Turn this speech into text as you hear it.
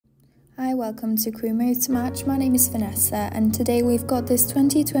Hi, welcome to Crewe Motor Match. My name is Vanessa and today we've got this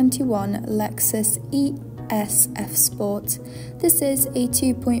 2021 Lexus ES F Sport. This is a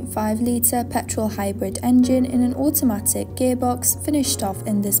 2.5 litre petrol hybrid engine in an automatic gearbox finished off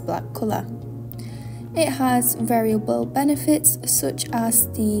in this black colour. It has variable benefits such as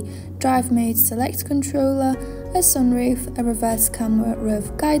the drive mode select controller, a sunroof, a reverse camera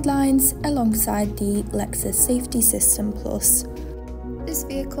with guidelines alongside the Lexus Safety System Plus. This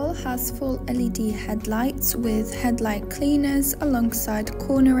vehicle has full LED headlights with headlight cleaners alongside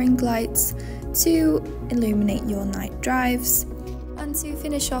cornering lights to illuminate your night drives. And to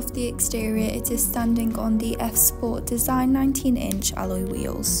finish off the exterior, it is standing on the F Sport Design 19-inch alloy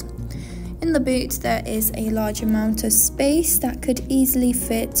wheels. In the boot there is a large amount of space that could easily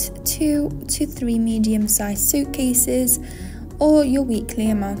fit 2 to 3 medium-sized suitcases or your weekly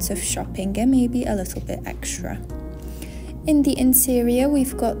amount of shopping and maybe a little bit extra. In the interior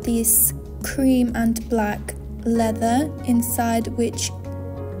we've got this cream and black leather inside, which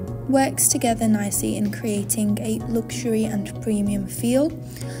works together nicely in creating a luxury and premium feel.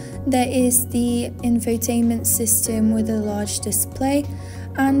 There is the infotainment system with a large display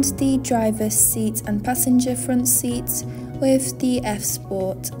and the driver's seat and passenger front seats with the F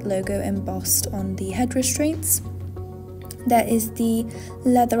Sport logo embossed on the head restraints. There is the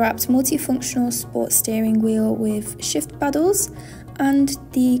leather-wrapped multifunctional sport steering wheel with shift paddles, and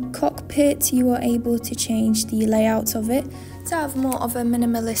the cockpit, you are able to change the layout of it to have more of a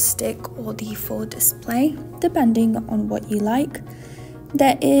minimalistic or the full display, depending on what you like.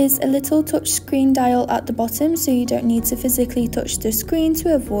 There is a little touchscreen dial at the bottom, so you don't need to physically touch the screen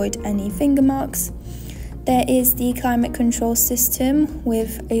to avoid any finger marks. There is the climate control system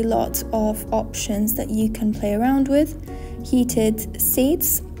with a lot of options that you can play around with. Heated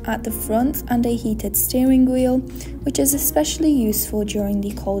seats at the front and a heated steering wheel, which is especially useful during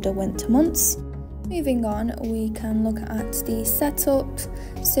the colder winter months. Moving on, we can look at the setup,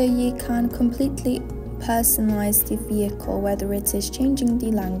 so you can completely personalize the vehicle, whether it is changing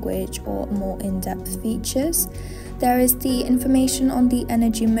the language or more in-depth features. There is the information on the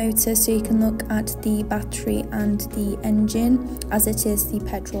energy motor, so you can look at the battery and the engine, as it is the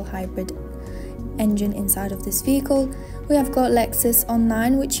petrol hybrid engine inside of this vehicle. We have got Lexus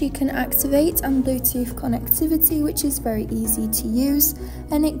Online, which you can activate, and Bluetooth connectivity, which is very easy to use,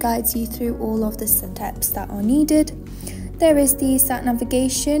 and it guides you through all of the steps that are needed. There is the sat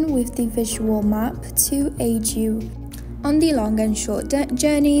navigation with the visual map to aid you on the long and short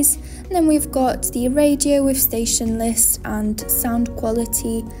journeys. And then we've got the radio with station list and sound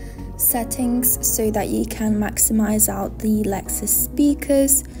quality settings so that you can maximize out the Lexus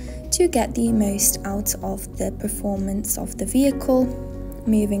speakers to get the most out of the performance of the vehicle.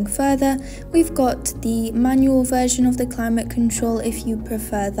 Moving further, we've got the manual version of the climate control if you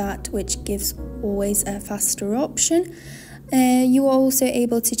prefer that, which gives always a faster option. You are also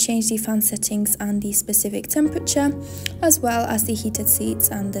able to change the fan settings and the specific temperature, as well as the heated seats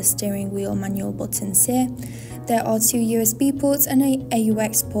and the steering wheel manual buttons here. There are 2 USB ports and a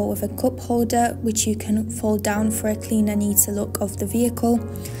AUX port with a cup holder, which you can fold down for a cleaner, neater look of the vehicle.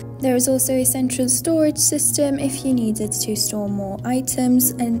 There is also a central storage system if you needed to store more items,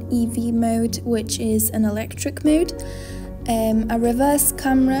 an EV mode, which is an electric mode, a reverse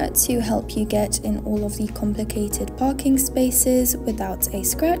camera to help you get in all of the complicated parking spaces without a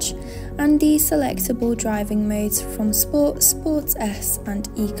scratch, and the selectable driving modes from Sport, Sports S and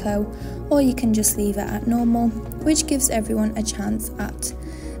Eco, or you can just leave it at normal, which gives everyone a chance at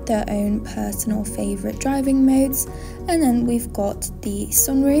their own personal favourite driving modes. And then we've got the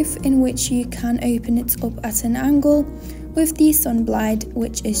sunroof, in which you can open it up at an angle with the sun blind,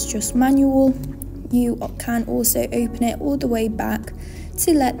 which is just manual. You can also open it all the way back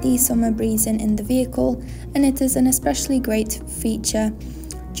to let the summer breeze in the vehicle, and it is an especially great feature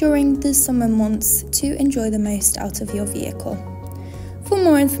during the summer months to enjoy the most out of your vehicle. For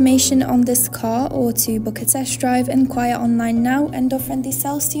more information on this car or to book a test drive, inquire online now and our friendly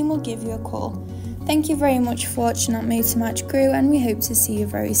sales team will give you a call. Thank you very much for watching at Motor Match Crewe, and we hope to see you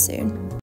very soon.